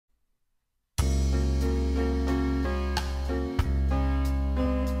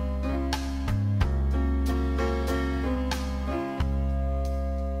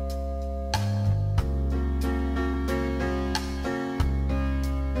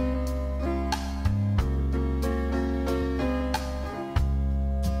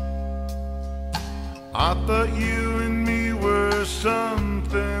Thought you and me were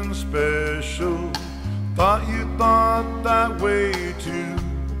something special. Thought you thought that way too.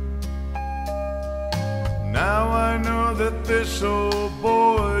 Now I know that this old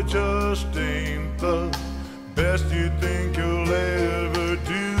boy just ain't the best you think you'll ever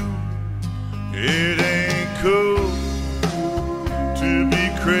do. It ain't cool to be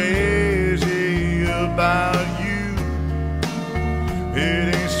crazy about you.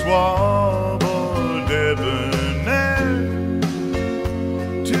 It ain't suave or debonair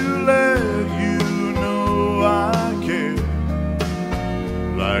to let you know I care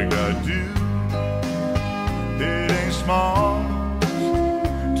like I do. It ain't smart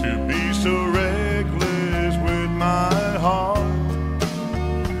to be so reckless with my heart.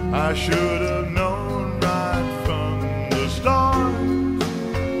 I should have known right from the start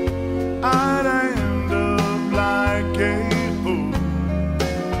I'd end up like a fool.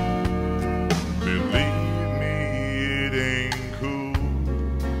 Believe me, it ain't cool.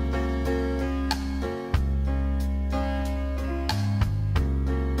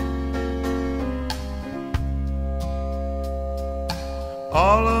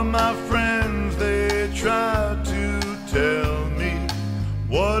 All of my friends, they tried to tell me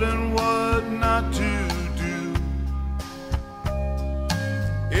what and what not to do.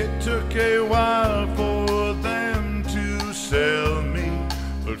 It took a while for them to sell me,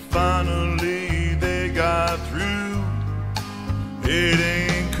 but finally they got through. It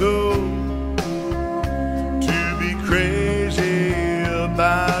ain't cool to be crazy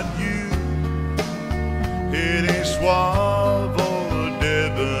about you. It ain't suave or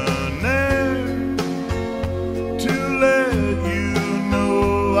debonair to let you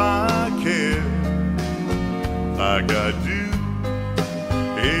know I care like I do.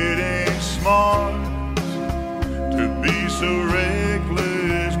 It ain't smart to be so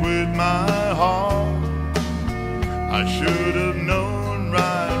reckless with my heart. I should have known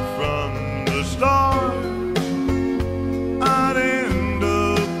right from the start I'd end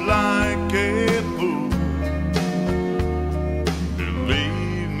up like a fool.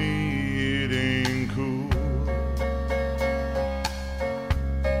 Believe me, it ain't cool.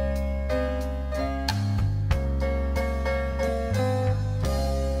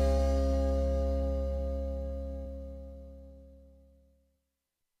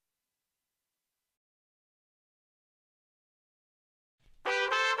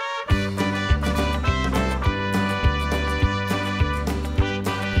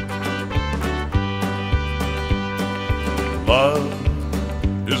 Love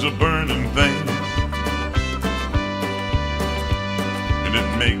is a burning thing, and it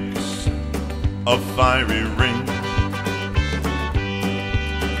makes a fiery ring.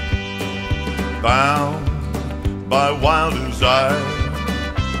 Bound by wild desire,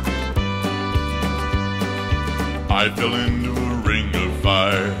 I fell into a ring of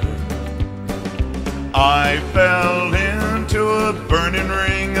fire. I fell into a burning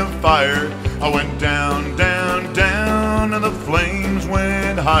ring of fire. I went down, down, down, and the flames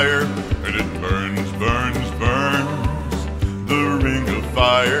went higher. And it burns, burns, burns, the ring of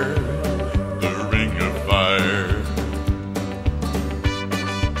fire, the ring of fire.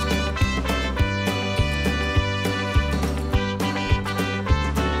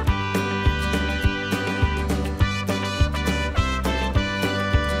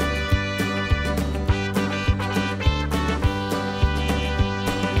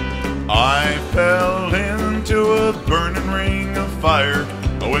 I fell into a burning ring of fire.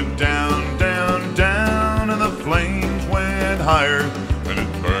 I went down, down, down, and the flames went higher. And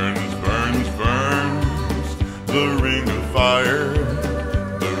it burns, burns, burns, the ring of fire,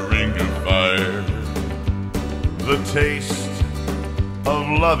 the ring of fire. The taste of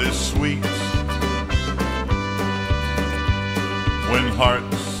love is sweet when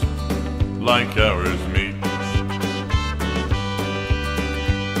hearts like ours meet.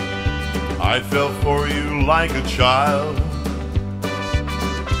 I fell for you like a child.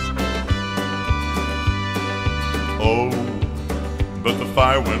 Oh, but the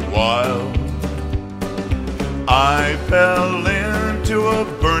fire went wild. I fell into a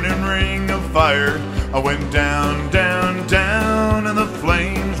burning ring of fire. I went down, down, down, and the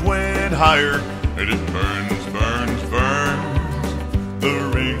flames went higher. And it burns, burns, burns, the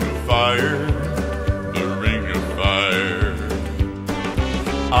ring of fire, the ring of fire.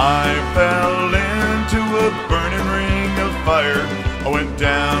 I fell into a burning ring of fire. I went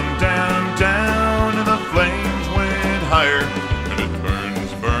down,